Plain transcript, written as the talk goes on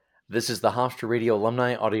This is the Hofstra Radio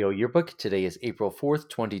Alumni Audio Yearbook. Today is April 4th,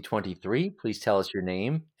 2023. Please tell us your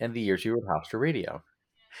name and the years you were at Hofstra Radio.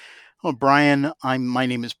 Hello, Brian. My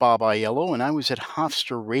name is Bob Aiello, and I was at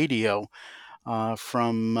Hofstra Radio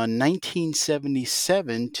from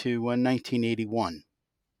 1977 to 1981.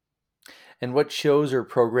 And what shows or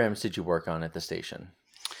programs did you work on at the station?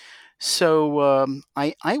 So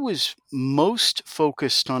I was most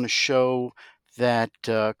focused on a show that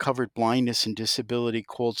covered blindness and disability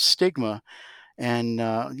called Stigma. And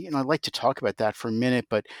I'd like to talk about that for a minute,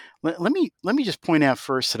 but let me just point out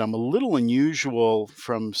first that I'm a little unusual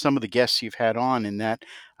from some of the guests you've had on in that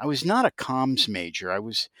I was not a comms major. I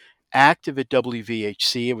was active at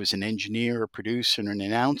WVHC. I was an engineer, a producer, and an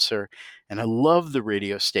announcer, and I loved the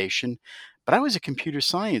radio station. But I was a computer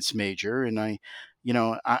science major, and I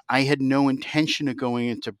had no intention of going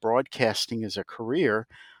into broadcasting as a career,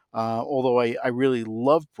 although I really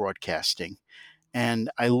loved broadcasting. And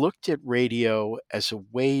I looked at radio as a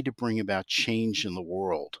way to bring about change in the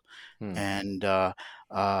world. Hmm. And,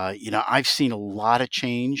 I've seen a lot of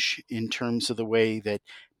change in terms of the way that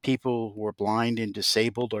people who are blind and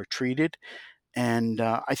disabled are treated. And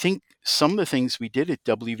I think some of the things we did at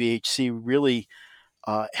WVHC really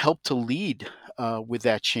helped to lead with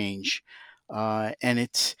that change. And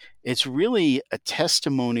it's really a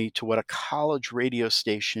testimony to what a college radio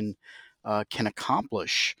station can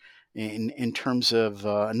accomplish in terms of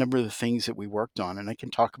a number of the things that we worked on, and I can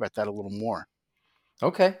talk about that a little more.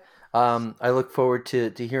 Okay. I look forward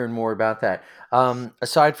to hearing more about that.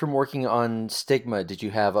 Aside from working on Stigma, did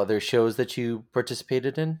you have other shows that you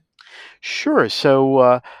participated in? Sure.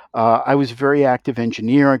 So I was a very active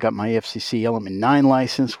engineer. I got my FCC Element 9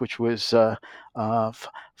 license, which was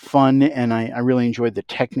fun, and I really enjoyed the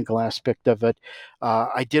technical aspect of it.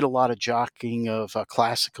 I did a lot of jockeying of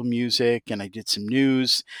classical music, and I did some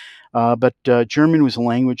news. But German was a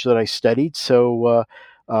language that I studied, so.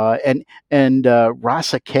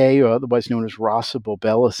 Rasa K, or otherwise known as Rasa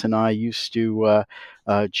Bobelis, and I used to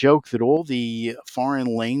joke that all the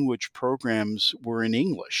foreign language programs were in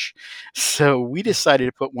English. So we decided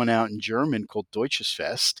to put one out in German called Deutsches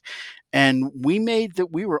Fest. And we made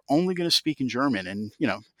that we were only going to speak in German. And,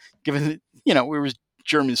 given that, we were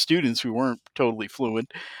German students, we weren't totally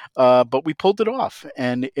fluent, but we pulled it off.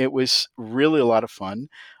 And it was really a lot of fun.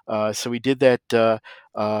 So we did that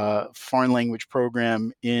foreign language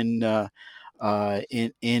program in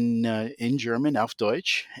German, auf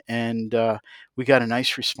Deutsch, and we got a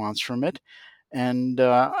nice response from it. And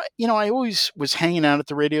I always was hanging out at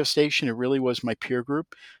the radio station. It really was my peer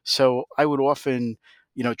group, so I would often,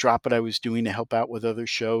 drop what I was doing to help out with other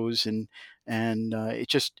shows, and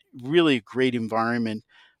it's just really a great environment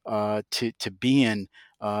to be in.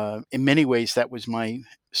 In many ways, that was my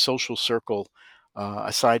social circle.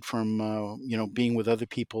 Aside from being with other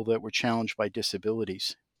people that were challenged by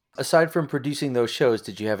disabilities. Aside from producing those shows,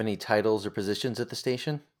 did you have any titles or positions at the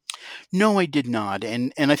station? No, I did not,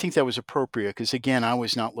 and I think that was appropriate because again, I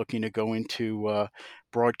was not looking to go into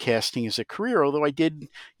broadcasting as a career. Although I did,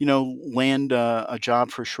 land a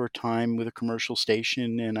job for a short time with a commercial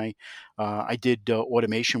station, and I did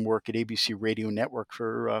automation work at ABC Radio Network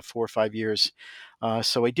for 4 or 5 years.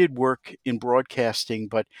 So I did work in broadcasting,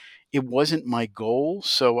 but it wasn't my goal.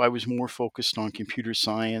 So I was more focused on computer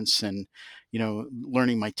science and,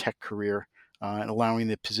 learning my tech career and allowing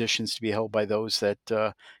the positions to be held by those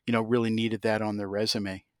that really needed that on their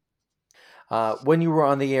resume. When you were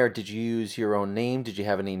on the air, did you use your own name? Did you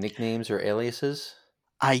have any nicknames or aliases?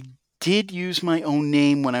 I did use my own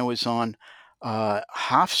name when I was on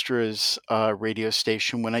Hofstra's radio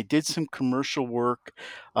station. When I did some commercial work,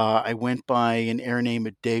 I went by an air name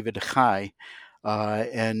of David HRAAY,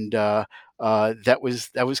 and that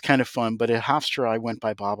was kind of fun. But at Hofstra, I went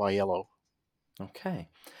by Bob Aiello. Okay.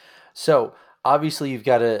 So obviously you've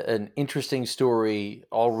got an interesting story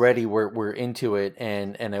already. We're into it,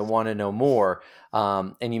 and I want to know more.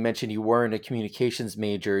 And you mentioned you weren't a communications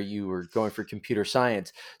major; you were going for computer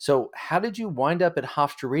science. So how did you wind up at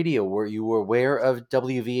Hofstra Radio? Were you aware of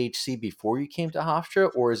WVHC before you came to Hofstra,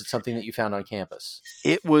 or is it something that you found on campus?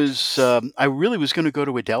 It was I really was going to go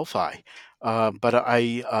to Adelphi, but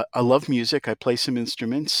I love music. I play some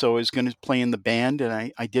instruments, so I was going to play in the band,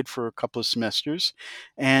 and I did for a couple of semesters.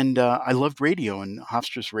 And I loved radio, and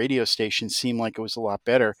Hofstra's radio station seemed like it was a lot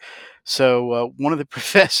better. So one of the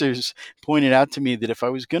professors pointed out to me that if I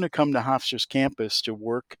was going to come to Hofstra's campus to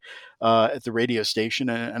work at the radio station,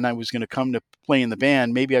 and I was going to come to play in the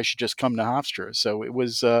band, maybe I should just come to Hofstra. So it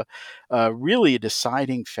was really a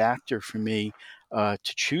deciding factor for me to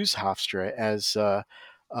choose Hofstra as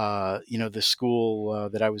the school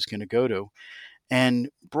that I was going to go to. And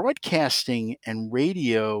broadcasting and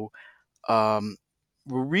radio um,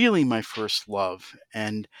 were really my first love,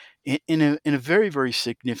 and in a very very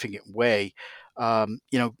significant way. You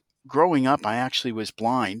know, growing up, I actually was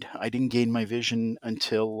blind. I didn't gain my vision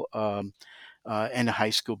until end of high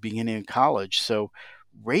school, beginning of college. So,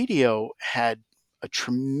 radio had a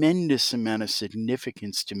tremendous amount of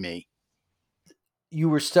significance to me. You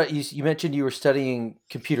mentioned you were studying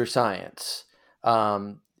computer science,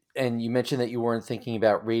 um, and you mentioned that you weren't thinking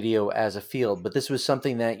about radio as a field, but this was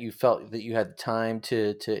something that you felt that you had time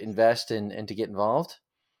to invest in and to get involved.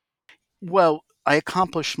 Well, I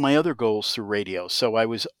accomplished my other goals through radio. So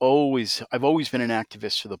I've always been an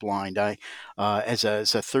activist for the blind. As a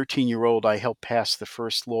 13-year-old, I helped pass the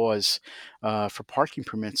first laws for parking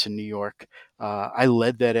permits in New York. I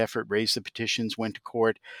led that effort, raised the petitions, went to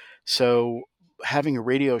court. So having a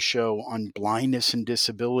radio show on blindness and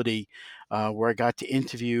disability, where I got to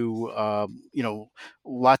interview,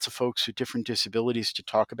 lots of folks with different disabilities to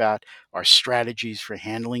talk about our strategies for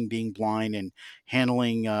handling being blind and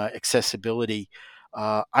handling accessibility,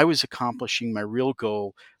 I was accomplishing my real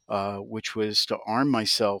goal, which was to arm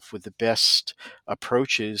myself with the best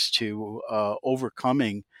approaches to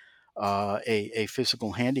overcoming a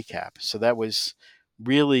physical handicap. So that was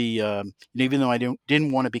really, even though I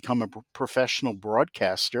didn't want to become a professional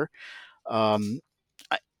broadcaster, um,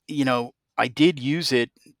 I, I did use it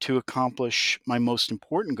to accomplish my most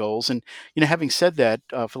important goals. And having said that,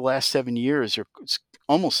 for the last 7 years, or it's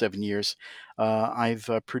almost 7 years, I've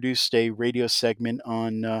produced a radio segment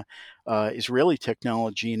on Israeli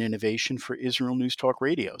technology and innovation for Israel News Talk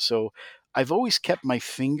Radio. So I've always kept my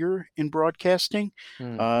finger in broadcasting.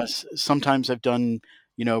 Hmm. Sometimes I've done,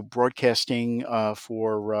 broadcasting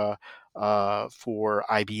for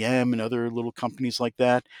IBM and other little companies like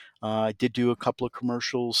that. I did do a couple of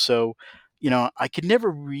commercials, so I could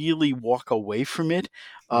never really walk away from it.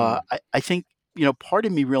 Hmm. I think part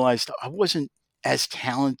of me realized I wasn't as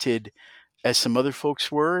talented as some other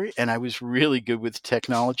folks were, and I was really good with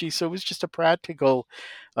technology. So it was just a practical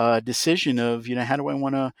decision of how do I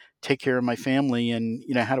want to take care of my family, and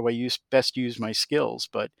how do I use my skills.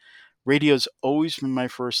 But radio's always been my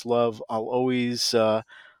first love. I'll always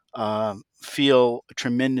feel a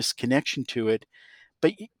tremendous connection to it.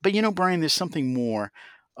 But Brian, there's something more.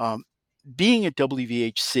 Um, Being at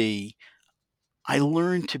WVHC, I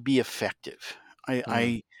learned to be effective.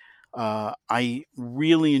 Hmm. I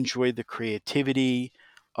really enjoyed the creativity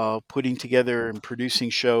of putting together and producing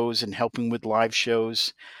shows and helping with live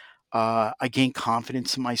shows. I gained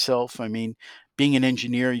confidence in myself. I mean, being an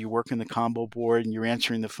engineer, you work in the combo board and you're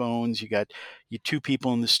answering the phones. You two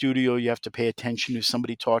people in the studio. You have to pay attention to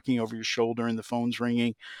somebody talking over your shoulder and the phone's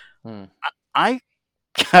ringing. Hmm. I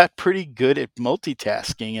got pretty good at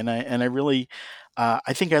multitasking, and I really,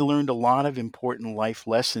 I think I learned a lot of important life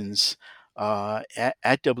lessons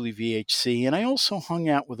at WVHC, and I also hung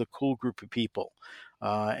out with a cool group of people,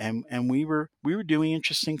 and we were doing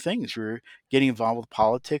interesting things. We were getting involved with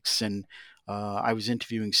politics, and I was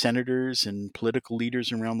interviewing senators and political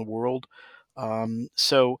leaders around the world.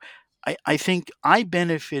 So. I think I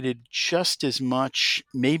benefited just as much,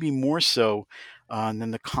 maybe more so, than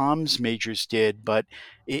the comms majors did, but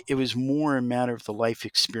it was more a matter of the life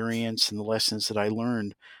experience and the lessons that I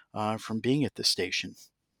learned from being at the station.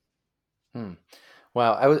 Hmm.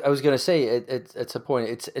 Wow, I was gonna say it's a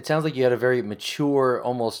point. It sounds like you had a very mature,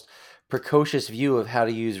 almost precocious view of how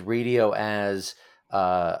to use radio as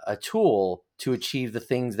a tool to achieve the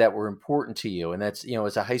things that were important to you, and that's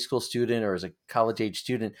as a high school student or as a college age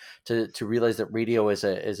student to realize that radio is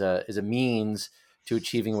a means to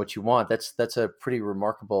achieving what you want. That's a pretty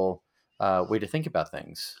remarkable way to think about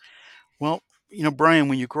things. Well, Brian,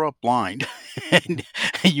 when you grow up blind and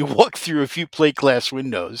you walk through a few plate glass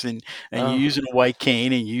windows and you're Oh, using a white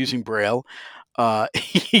cane and you're using braille,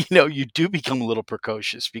 you do become a little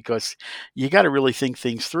precocious because you got to really think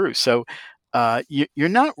things through. So you're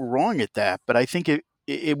not wrong at that, but I think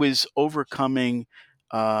it was overcoming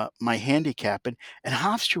my handicap, and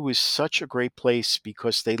Hofstra was such a great place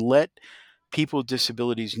because they let people with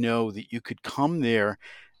disabilities know that you could come there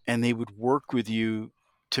and they would work with you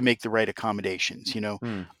to make the right accommodations.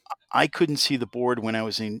 hmm. I couldn't see the board when I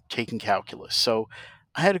was in taking calculus. So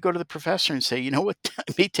I had to go to the professor and say, you know what,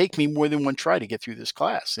 it may take me more than one try to get through this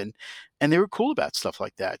class. And they were cool about stuff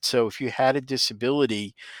like that. So if you had a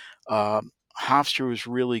disability, Hofstra was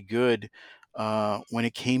really good when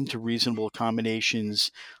it came to reasonable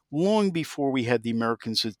accommodations long before we had the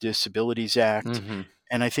Americans with Disabilities Act, Hmm.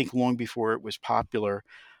 and I think long before it was popular.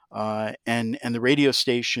 And the radio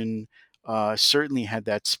station certainly had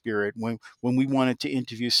that spirit. When we wanted to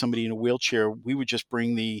interview somebody in a wheelchair, we would just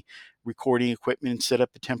bring the recording equipment and set up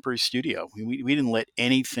a temporary studio. We didn't let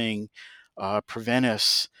anything prevent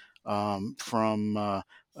us from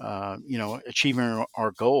achieving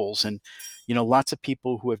our goals. And lots of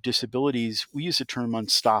people who have disabilities, we use the term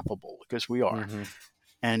unstoppable because we are. Hmm.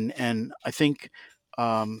 And I think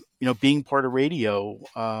being part of radio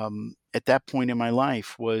at that point in my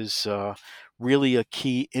life was really a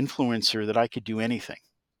key influencer that I could do anything.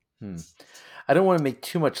 Hmm. I don't want to make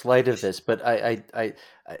too much light of this, but I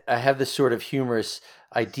have this sort of humorous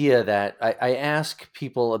idea that I ask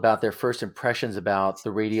people about their first impressions about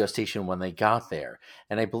the radio station when they got there.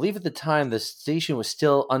 And I believe at the time the station was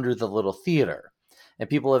still under the little theater. And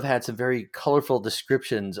people have had some very colorful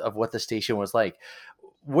descriptions of what the station was like.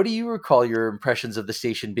 What do you recall your impressions of the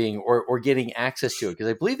station being, or getting access to it? Because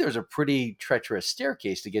I believe there was a pretty treacherous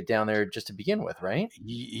staircase to get down there just to begin with, right?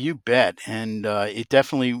 You bet. And it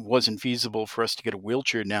definitely wasn't feasible for us to get a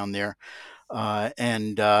wheelchair down there.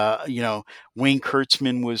 And Wayne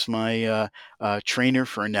Kurtzman was my trainer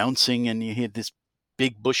for announcing, and he had this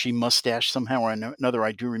big bushy mustache somehow or another.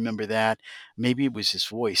 I do remember that. Maybe it was his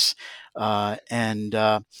voice. And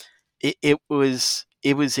it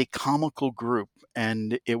was a comical group,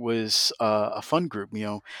 and it was a fun group.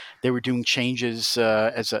 They were doing changes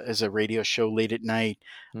as a radio show late at night,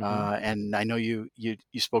 Hmm. and I know you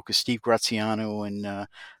spoke with Steve Graziano and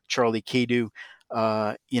Charlie Cadu.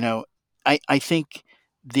 I think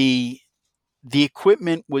the the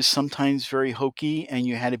equipment was sometimes very hokey, and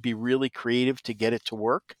you had to be really creative to get it to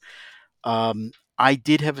work. I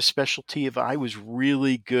did have a specialty of I was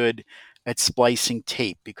really good at splicing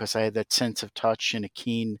tape because I had that sense of touch and a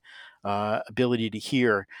keen ability to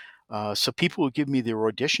hear. So people would give me their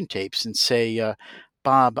audition tapes and say,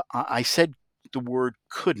 "Bob, I said the word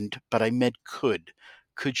couldn't, but I meant could.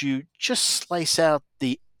 Could you just slice out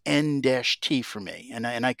the N dash T for me?" And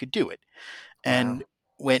I could do it. Wow. And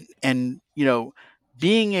when and you know,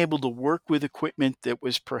 being able to work with equipment that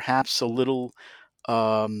was perhaps a little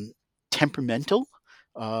um, temperamental,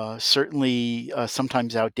 certainly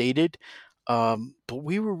sometimes outdated. But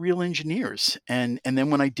we were real engineers, and then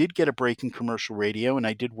when I did get a break in commercial radio, and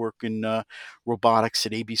I did work in robotics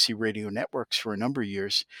at ABC Radio Networks for a number of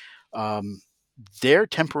years, um, their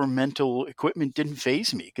temperamental equipment didn't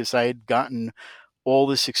phase me because I had gotten all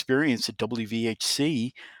this experience at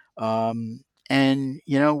WVHC, and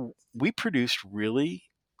we produced really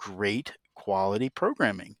great quality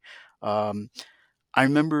programming. Um, I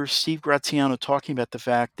remember Steve Graziano talking about the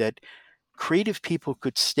fact that creative people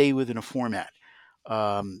could stay within a format,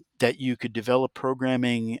 that you could develop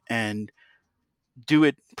programming and do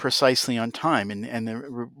it precisely on time. And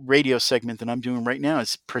the radio segment that I'm doing right now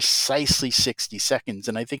is precisely 60 seconds.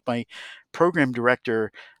 And I think my program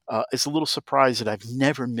director is a little surprised that I've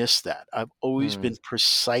never missed that. I've always Hmm. been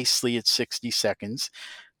precisely at 60 seconds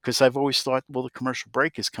because I've always thought, well, the commercial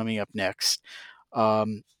break is coming up next.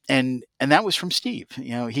 And that was from Steve.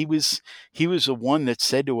 He was the one that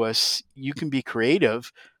said to us, "You can be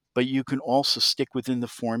creative, but you can also stick within the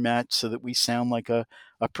format so that we sound like a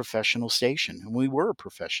professional station." And we were a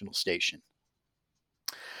professional station.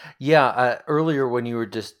 Yeah, earlier when you were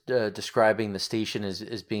just describing the station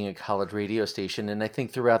as being a college radio station, and I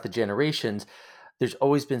think throughout the generations, there's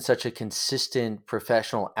always been such a consistent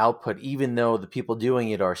professional output, even though the people doing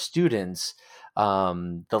it are students.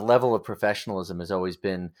 The level of professionalism has always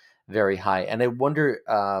been very high, and I wonder,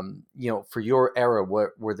 for your era,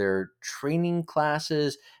 what were there training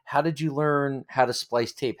classes? How did you learn how to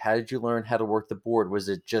splice tape? How did you learn how to work the board? Was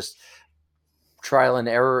it just trial and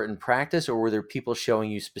error and practice, or were there people showing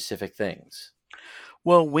you specific things?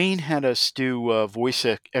 Well, Wayne had us do voice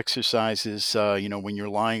exercises. When you're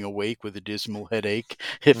lying awake with a dismal headache.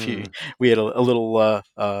 If you, Mm. we had a little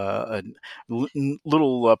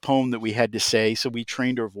poem that we had to say, so we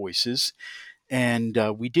trained our voices. And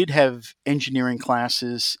we did have engineering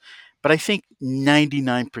classes, but I think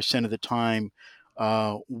 99% of the time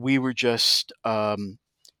we were just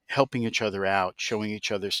helping each other out, showing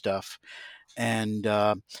each other stuff. And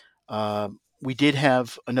uh, we did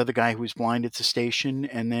have another guy who was blind at the station,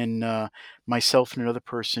 and then myself and another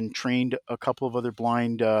person trained a couple of other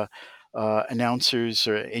blind announcers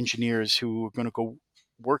or engineers who were going to go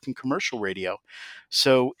work in commercial radio.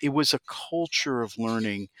 So it was a culture of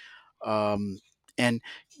learning. Um, and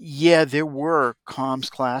yeah, there were comms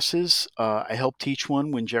classes. I helped teach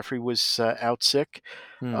one when Jeffrey was out sick,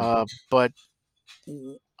 Hmm. but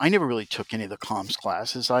I never really took any of the comms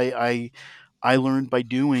classes. I learned by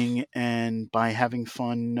doing and by having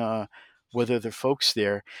fun with other folks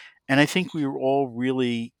there, and I think we were all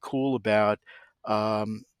really cool about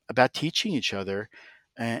teaching each other.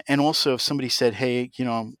 And also, if somebody said, "Hey,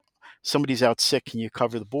 somebody's out sick and you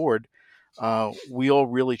cover the board, we all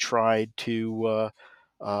really tried to.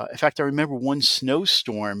 In fact, I remember one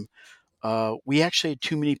snowstorm. We actually had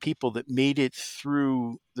too many people that made it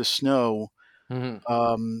through the snow, Hmm.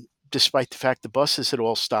 despite the fact the buses had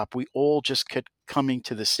all stopped. We all just kept coming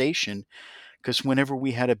to the station because whenever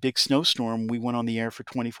we had a big snowstorm, we went on the air for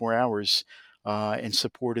 24 hours and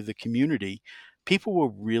supported the community. People were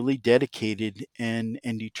really dedicated and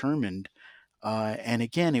determined, and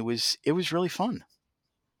again, it was really fun.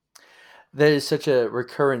 That is such a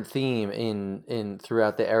recurrent theme in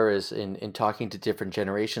throughout the eras in talking to different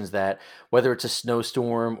generations, that whether it's a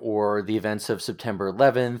snowstorm or the events of September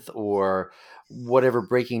 11th or whatever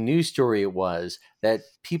breaking news story it was, that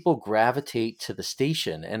people gravitate to the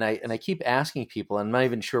station. And I keep asking people, I'm not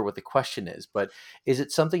even sure what the question is, but is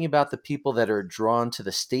it something about the people that are drawn to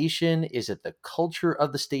the station? Is it the culture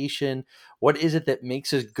of the station? What is it that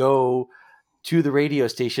makes us go to the radio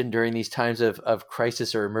station during these times of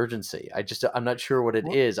crisis or emergency? I'm not sure what it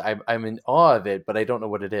is. I'm in awe of it, but I don't know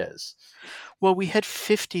what it is. Well, we had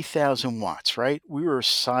 50,000 watts, right? We were a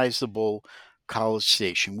sizable college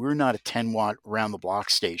station. We were not a 10-watt round the block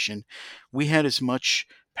station. We had as much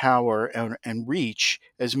power and reach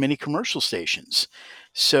as many commercial stations.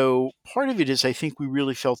 So part of it is I think we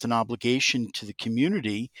really felt an obligation to the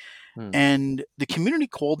community, Hmm. and the community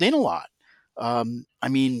called in a lot. I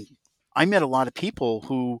mean, I met a lot of people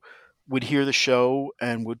who would hear the show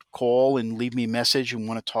and would call and leave me a message and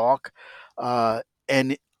want to talk.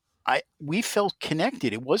 And we felt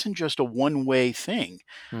connected. It wasn't just a one way thing.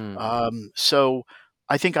 Hmm. So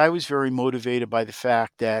I think I was very motivated by the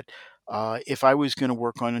fact that if I was going to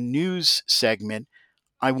work on a news segment,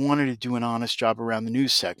 I wanted to do an honest job around the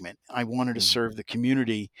news segment. I wanted to Hmm. serve the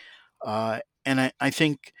community, and I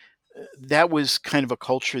think that was kind of a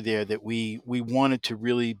culture there that we wanted to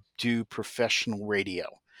really do professional radio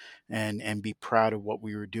and be proud of what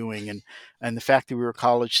we were doing, and the fact that we were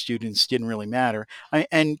college students didn't really matter.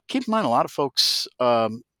 And keep in mind, a lot of folks,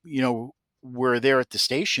 were there at the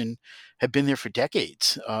station, have been there for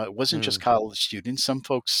decades. It wasn't just Hmm. college students. Some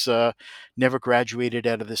folks never graduated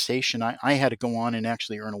out of the station. I had to go on and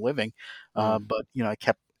actually earn a living, Hmm. but I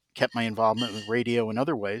kept my involvement with radio in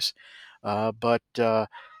other ways. But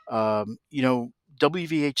you know,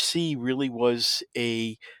 WVHC really was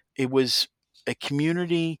a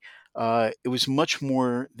community. It was much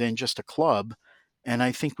more than just a club, and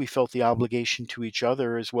I think we felt the obligation to each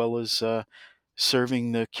other as well as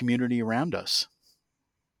serving the community around us.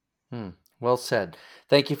 Hmm. Well said.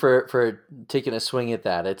 Thank you for taking a swing at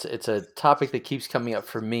that. It's a topic that keeps coming up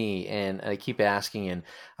for me, and I keep asking, and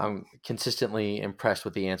I'm consistently impressed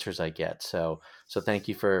with the answers I get. So thank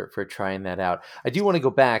you for trying that out. I do want to go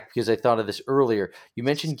back because I thought of this earlier. You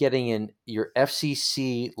mentioned getting in your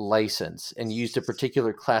FCC license and you used a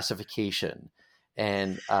particular classification,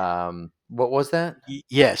 and what was that?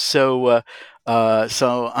 Yes. So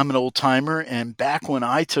I'm an old timer, and back when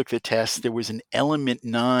I took the test, there was an Element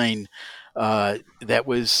 9 that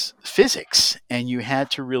was physics, and you had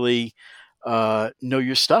to really know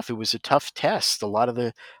your stuff. It was a tough test. A lot of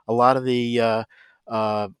the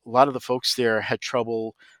folks there had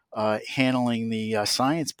trouble handling the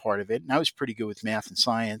science part of it, and I was pretty good with math and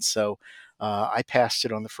science, so I passed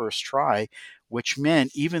it on the first try, which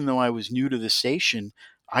meant even though I was new to the station,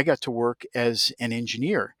 I got to work as an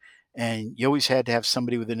engineer, and you always had to have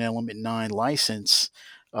somebody with an Element 9 license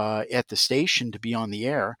at the station to be on the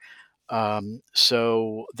air.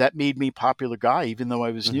 So that made me a popular guy, even though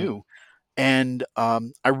I was Hmm. new. And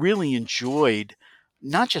I really enjoyed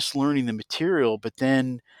not just learning the material, but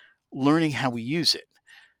then learning how we use it.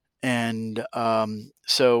 And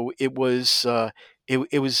so it was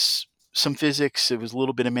some physics, it was a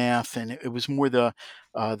little bit of math, and it was more the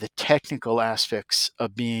technical aspects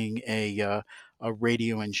of being a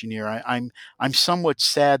radio engineer. I'm somewhat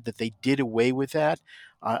sad that they did away with that.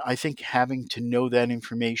 I think having to know that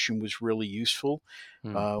information was really useful.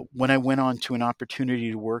 Hmm. When I went on to an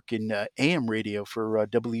opportunity to work in AM radio for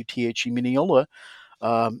WTHE Mineola,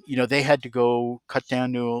 they had to go cut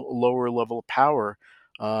down to a lower level of power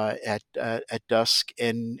at dusk,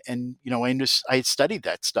 and I had studied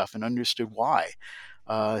that stuff and understood why.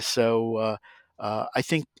 I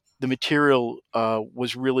think the material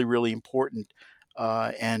was really really important,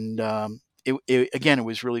 and again, it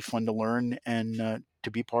was really fun to learn and to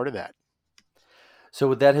be part of that. So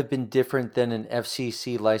would that have been different than an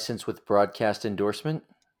FCC license with broadcast endorsement?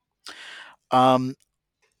 Um,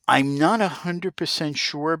 I'm not 100%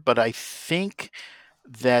 sure, but I think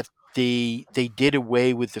that they did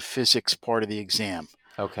away with the physics part of the exam.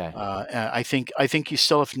 Okay. I think you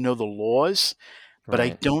still have to know the laws, but I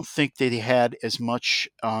Right. don't think that they had as much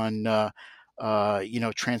on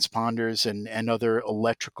transponders and other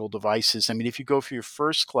electrical devices. I mean, if you go for your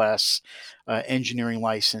first class engineering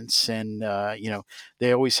license, and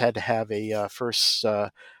they always had to have a first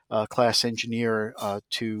class engineer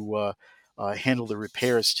to handle the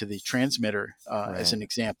repairs to the transmitter, as Right. an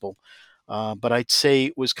example. But I'd say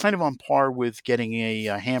it was kind of on par with getting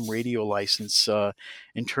a ham radio license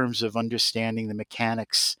in terms of understanding the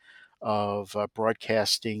mechanics of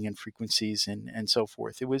broadcasting and frequencies and so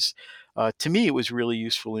forth. It was, to me, it was really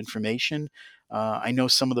useful information. I know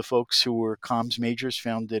some of the folks who were comms majors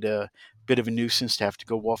found it a bit of a nuisance to have to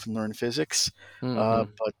go off and learn physics, Hmm.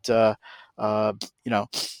 but uh, you know,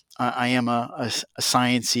 I am a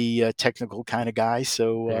sciencey, technical kind of guy,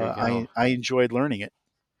 so There you go. I enjoyed learning it.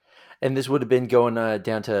 And this would have been going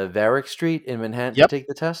down to Varick Street in Manhattan to Yep, take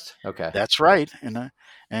the test? Okay. that's right, and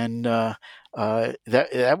that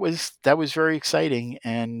was very exciting,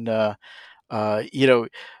 and you know,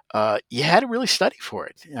 you had to really study for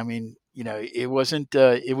it. I mean, it wasn't,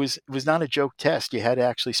 it was not a joke test. You had to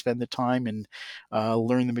actually spend the time and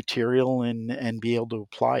learn the material and be able to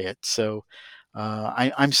apply it. So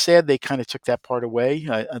I'm sad they kind of took that part away.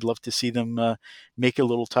 I'd love to see them make it a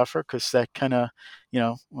little tougher, because that kind of,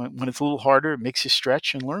 when it's a little harder, it makes you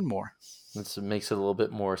stretch and learn more. This makes it a little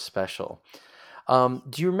bit more special. Do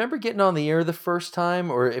you remember getting on the air the first time?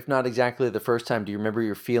 Or if not exactly the first time, do you remember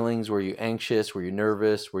your feelings? Were you anxious? Were you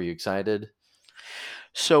nervous? Were you excited?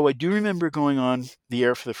 So I do remember going on the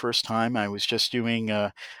air for the first time. I was just doing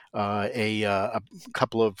a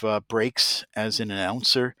couple of breaks as an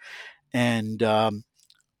announcer, and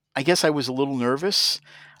I guess I was a little nervous.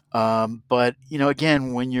 But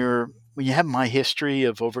again, when you have my history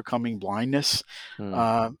of overcoming blindness,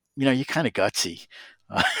 Hmm. you're kind of gutsy.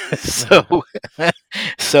 Uh,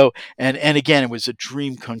 so, and again, it was a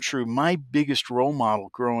dream come true. My biggest role model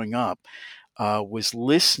growing up was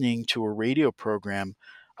listening to a radio program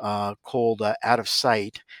called Out of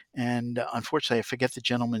Sight. And unfortunately, I forget the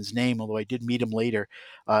gentleman's name, although I did meet him later.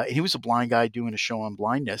 He was a blind guy doing a show on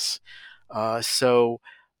blindness. So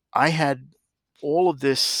I had all of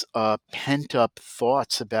this pent up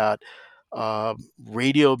thoughts about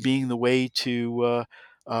radio being the way to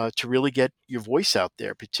really get your voice out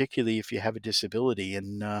there, particularly if you have a disability.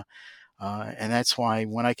 And that's why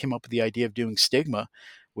when I came up with the idea of doing Stigma,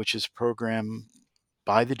 which is a program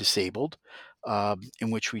by the disabled,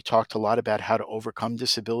 in which we talked a lot about how to overcome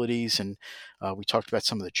disabilities, and we talked about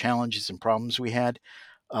some of the challenges and problems we had.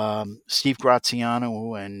 Steve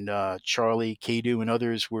Graziano and Charlie Cadu and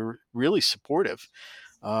others were really supportive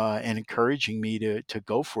and encouraging me to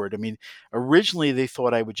go for it. I mean, originally they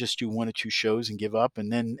thought I would just do one or two shows and give up,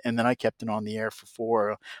 and then I kept it on the air for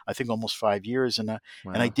four, I think almost 5 years, and I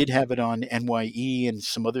Wow. did have it on NYE and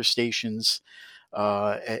some other stations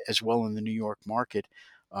as well in the New York market.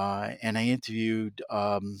 And I interviewed,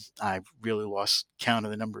 I really lost count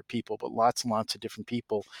of the number of people, but lots and lots of different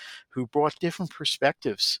people who brought different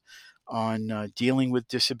perspectives on dealing with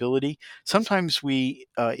disability. Sometimes we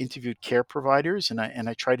interviewed care providers, and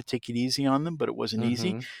I tried to take it easy on them, but it wasn't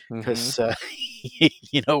easy, Mm-hmm. Mm-hmm. because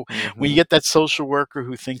you know when you Mm-hmm. get that social worker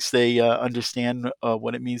who thinks they understand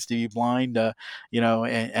what it means to be blind,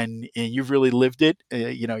 and you've really lived it,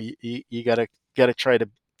 you gotta try to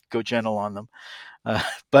go gentle on them. Uh,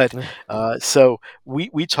 but so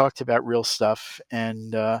we talked about real stuff,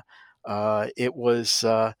 and it was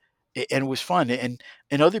and it was fun, and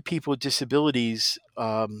other people with disabilities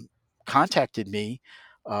contacted me,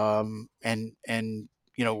 and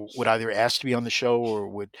would either ask to be on the show or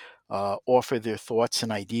would offer their thoughts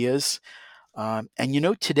and ideas. And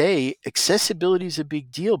today accessibility is a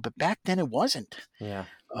big deal, but back then it wasn't. Yeah.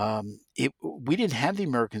 We didn't have the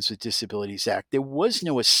Americans with Disabilities Act. There was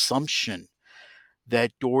no assumption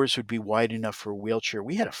that doors would be wide enough for a wheelchair.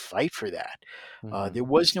 We had to fight for that. Mm-hmm. There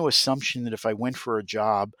was no assumption that if I went for a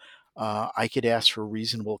job, I could ask for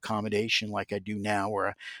reasonable accommodation like I do now,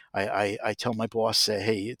 where I tell my boss,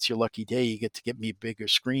 hey, it's your lucky day, you get to get me a bigger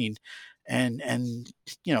screen. And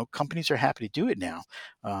companies are happy to do it now,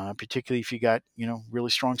 particularly if you got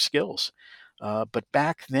really strong skills. But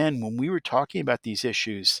back then, when we were talking about these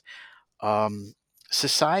issues, um,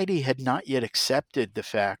 society had not yet accepted the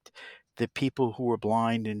fact that people who were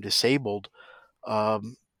blind and disabled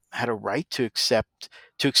um, had a right to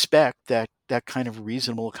expect that kind of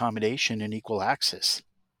reasonable accommodation and equal access.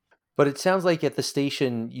 But it sounds like at the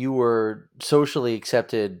station you were socially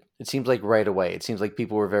accepted. It seems like right away. It seems like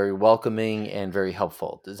people were very welcoming and very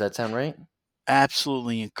helpful. Does that sound right?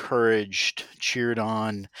 Absolutely encouraged, cheered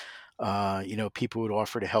on. People would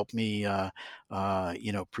offer to help me,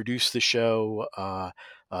 produce the show.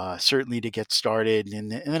 certainly to get started.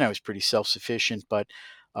 And then I was pretty self sufficient. But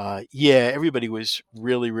yeah, everybody was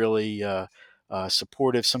really, really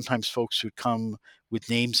supportive. Sometimes folks would come with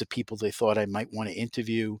names of people they thought I might want to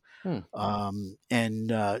interview. Hmm.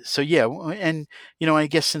 And so yeah, and I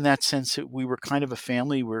guess in that sense, we were kind of a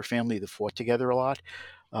family. We were a family that fought together a lot.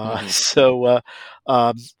 Hmm. So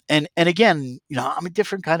um, and again, I'm a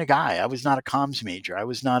different kind of guy. I was not a comms major. I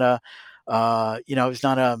was not a I was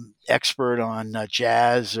not a expert on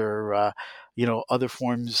jazz or other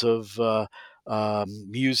forms of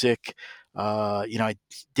music. I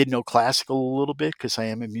did know classical a little bit because I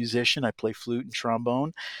am a musician. I play flute and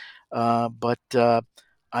trombone, but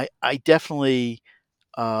I definitely,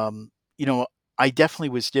 um, you know, I definitely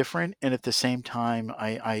was different, and at the same time,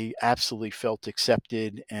 I absolutely felt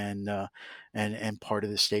accepted and part of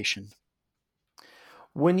the station.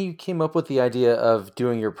 When you came up with the idea of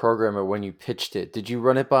doing your program, or when you pitched it, did you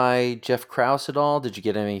run it by Jeff Krause at all? Did you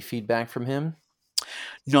get any feedback from him?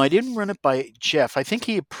 No, I didn't run it by Jeff. I think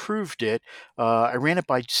he approved it. I ran it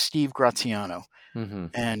by Steve Graziano. Hmm.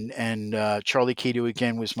 And Charlie Cato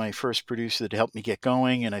again was my first producer that helped me get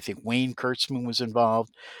going, and I think Wayne Kurtzman was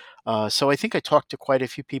involved. So I think I talked to quite a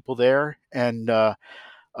few people there, and I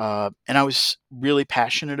was really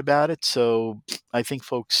passionate about it. So I think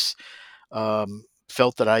folks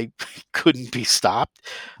felt that I couldn't be stopped.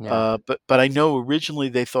 Yeah. But I know originally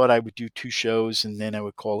they thought I would do two shows and then I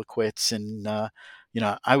would call it quits. And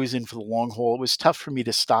I was in for the long haul. It was tough for me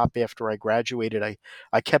to stop after I graduated.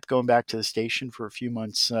 I kept going back to the station for a few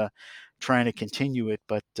months, trying to continue it.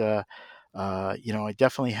 But I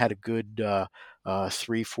definitely had a good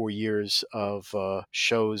 3-4 years of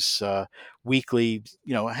shows weekly.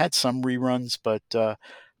 I had some reruns, but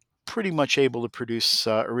pretty much able to produce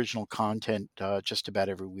original content just about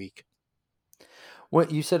every week.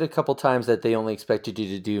 What you said a couple times that they only expected you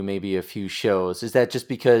to do maybe a few shows. Is that just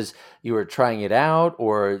because you were trying it out,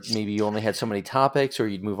 or maybe you only had so many topics, or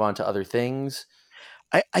you'd move on to other things?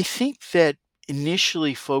 I think that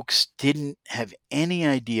initially folks didn't have any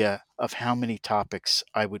idea of how many topics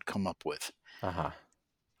I would come up with. Uh huh.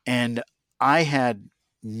 And I had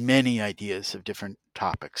many ideas of different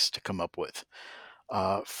topics to come up with.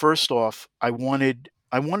 First off, I wanted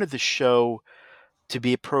the show to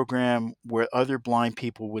be a program where other blind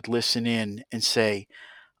people would listen in and say,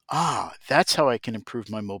 that's how I can improve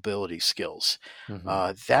my mobility skills.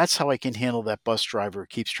 Hmm. That's how I can handle that bus driver who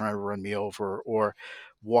keeps trying to run me over, or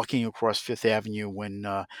walking across Fifth Avenue when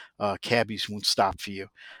cabbies won't stop for you.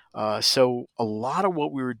 So a lot of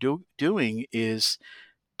what we were doing is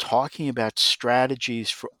talking about strategies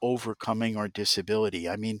for overcoming our disability.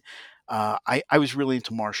 I mean, I was really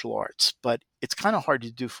into martial arts, but it's kind of hard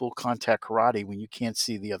to do full contact karate when you can't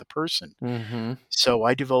see the other person. Hmm. So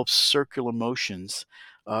I developed circular motions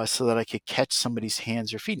so that I could catch somebody's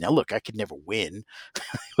hands or feet. Now, look, I could never win.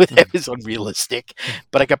 That was unrealistic,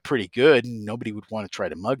 but I got pretty good, and nobody would want to try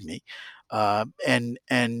to mug me. And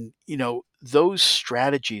those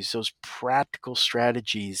strategies, those practical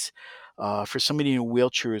strategies, for somebody in a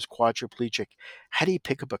wheelchair who's quadriplegic, how do you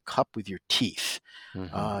pick up a cup with your teeth? Hmm.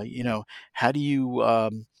 Uh, you know, how do you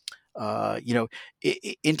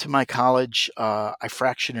into my college, I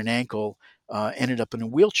fractured an ankle, ended up in a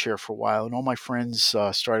wheelchair for a while, and all my friends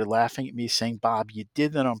started laughing at me, saying, "Bob, you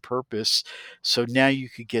did that on purpose, so now you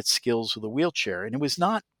could get skills with a wheelchair." And it was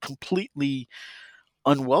not completely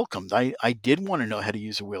unwelcomed. I did want to know how to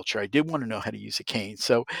use a wheelchair. I did want to know how to use a cane.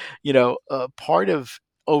 So, part of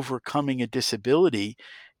overcoming a disability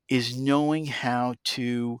is knowing how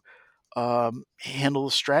to handle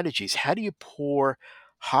the strategies. How do you pour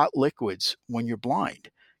hot liquids when you're blind?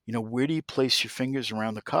 Where do you place your fingers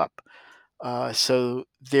around the cup? So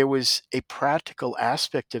there was a practical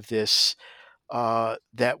aspect of this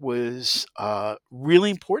that was really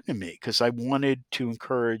important to me because I wanted to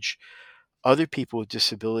encourage other people with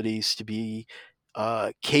disabilities to be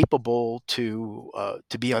capable to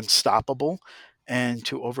be unstoppable and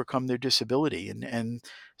to overcome their disability. And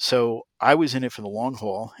so I was in it for the long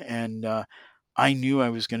haul, and I knew I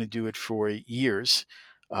was going to do it for years.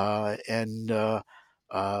 And uh,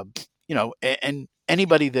 and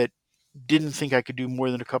anybody that didn't think I could do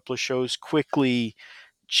more than a couple of shows quickly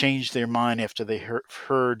changed their mind after they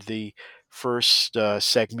heard the first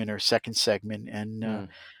segment or second segment, and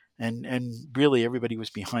really everybody was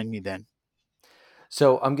behind me then.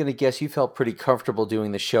 So I'm going to guess you felt pretty comfortable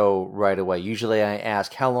doing the show right away. Usually I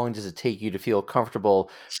ask, how long does it take you to feel comfortable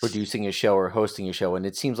producing a show or hosting a show? And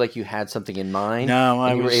it seems like you had something in mind No,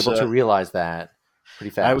 and you were able to realize that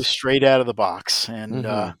pretty I was fast. straight out of the box, and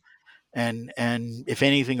Hmm. if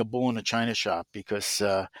anything, a bull in a china shop, because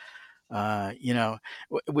You know,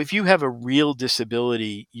 if you have a real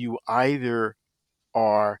disability, you either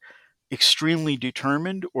are extremely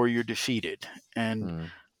determined or you're defeated. And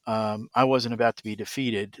Hmm. I wasn't about to be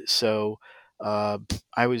defeated, so uh,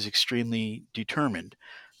 I was extremely determined.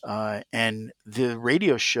 And the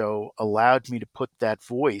radio show allowed me to put that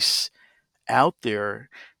voice out there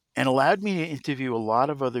and allowed me to interview a lot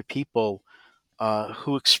of other people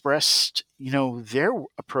who expressed, their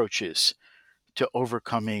approaches to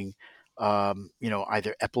overcoming,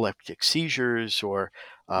 either epileptic seizures or,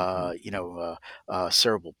 Hmm.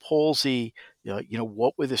 cerebral palsy.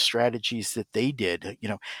 What were the strategies that they did?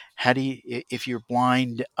 How do you, if you're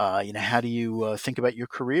blind, how do you think about your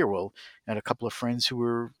career? Well, I had a couple of friends who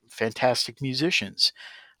were fantastic musicians,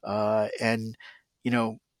 and you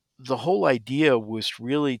know, the whole idea was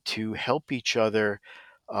really to help each other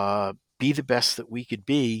be the best that we could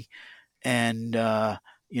be, and there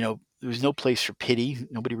was no place for pity.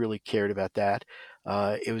 Nobody really cared about that.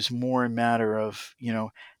 It was more a matter of,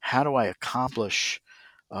 how do I accomplish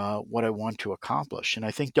what I want to accomplish? And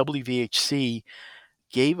I think WVHC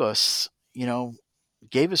gave us,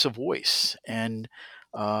 gave us a voice, and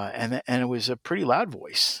it was a pretty loud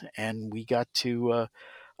voice, and we got to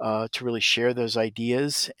really share those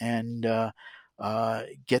ideas and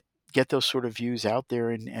get those sort of views out there,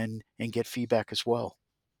 and get feedback as well.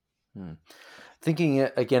 Hmm. Thinking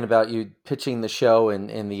again about you pitching the show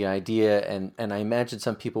and the idea, and I imagine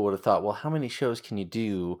some people would have thought, well, how many shows can you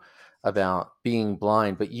do about being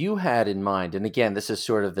blind? But you had in mind, and again, this is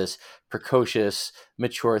sort of this precocious,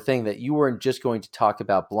 mature thing, that you weren't just going to talk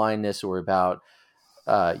about blindness or about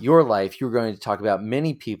your life. You were going to talk about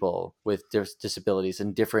many people with disabilities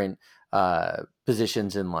and different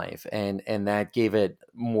positions in life, and that gave it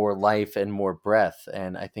more life and more breadth.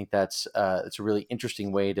 And I think that's it's a really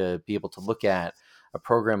interesting way to be able to look at a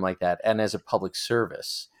program like that, and as a public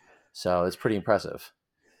service. So it's pretty impressive.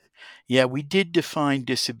 Yeah, we did define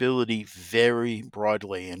disability very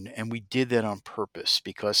broadly, and we did that on purpose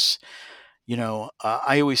because,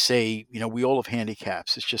 I always say, we all have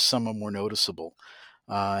handicaps. It's just some are more noticeable.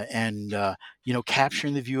 And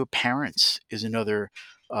capturing the view of parents is another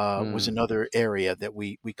was Hmm. another area that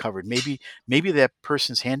we covered. Maybe that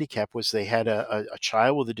person's handicap was they had a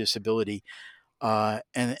child with a disability,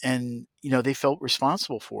 and they felt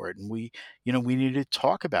responsible for it, and we needed to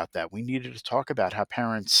talk about that. We needed to talk about how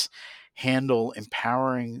parents handle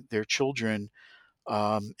empowering their children,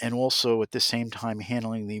 and also at the same time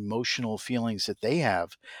handling the emotional feelings that they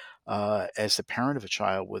have as the parent of a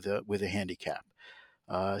child with a handicap.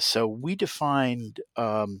 So we defined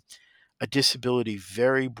a disability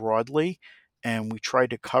very broadly, and we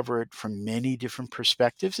tried to cover it from many different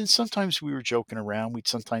perspectives. And sometimes we were joking around. We'd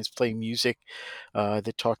sometimes play music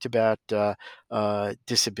that talked about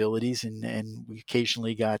disabilities, and we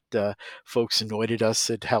occasionally got folks annoyed at us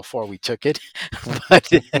at how far we took it. But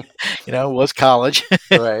it was college.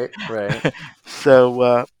 Right, right.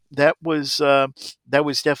 So that was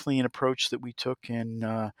definitely an approach that we took, and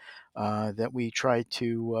that we tried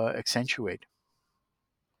to accentuate.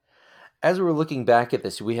 As we're looking back at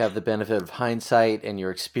this, we have the benefit of hindsight and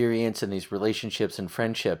your experience in these relationships and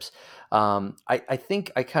friendships. I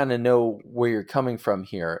think I kind of know where you're coming from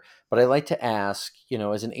here, but I like to ask,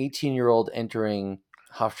 as an 18-year-old entering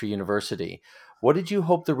Hofstra University, what did you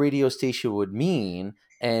hope the radio station would mean,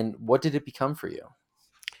 and what did it become for you?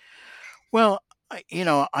 Well,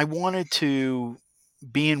 I wanted to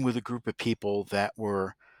be in with a group of people that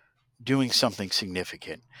were doing something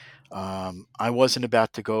significant. I wasn't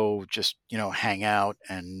about to go just hang out,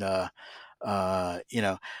 and I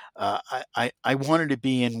wanted to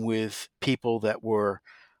be in with people that were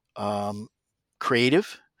um,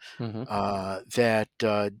 creative, Hmm. that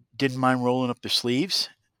didn't mind rolling up their sleeves,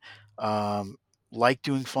 um, like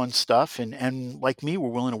doing fun stuff, and like me, were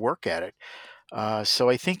willing to work at it. So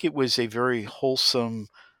I think it was a very wholesome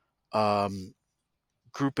um,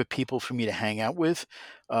 group of people for me to hang out with.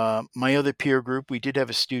 My other peer group, we did have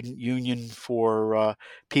a student union for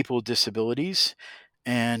people with disabilities,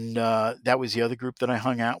 and that was the other group that I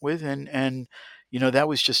hung out with, and that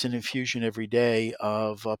was just an infusion every day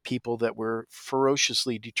of people that were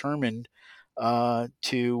ferociously determined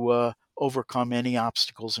to overcome any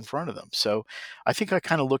obstacles in front of them. So I think I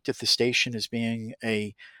kind of looked at the station as being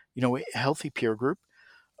a healthy peer group,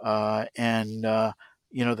 and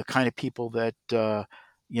the kind of people that I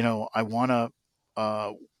want to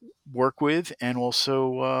uh, work with, and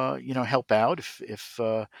also help out if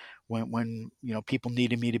when people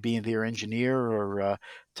needed me to be their engineer, or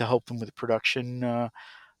to help them with production. I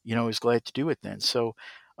was glad to do it then. So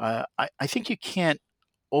I think you can't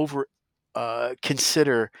over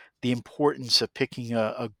consider the importance of picking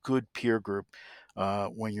a good peer group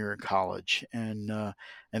when you're in college, and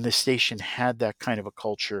the station had that kind of a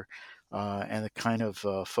culture and the kind of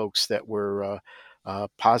folks that were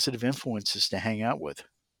positive influences to hang out with.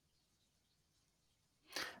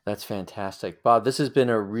 That's fantastic. Bob, this has been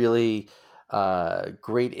a really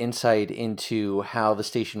great insight into how the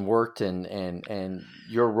station worked and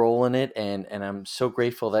your role in it. And I'm so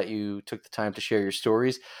grateful that you took the time to share your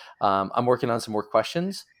stories. I'm working on some more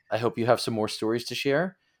questions. I hope you have some more stories to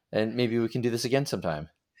share, and maybe we can do this again sometime.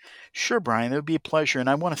 Sure, Brian, it would be a pleasure. And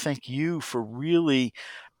I want to thank you for really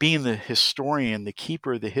being the historian, the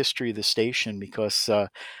keeper of the history of the station, because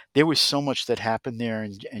there was so much that happened there,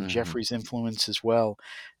 and Hmm. Jeffrey's influence as well.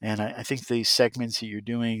 And I think these segments that you're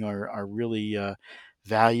doing are really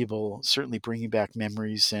valuable, certainly bringing back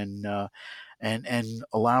memories and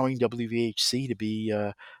allowing WVHC to be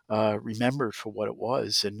remembered for what it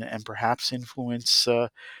was, and perhaps influence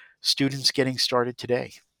students getting started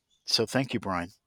today. So thank you, Brian.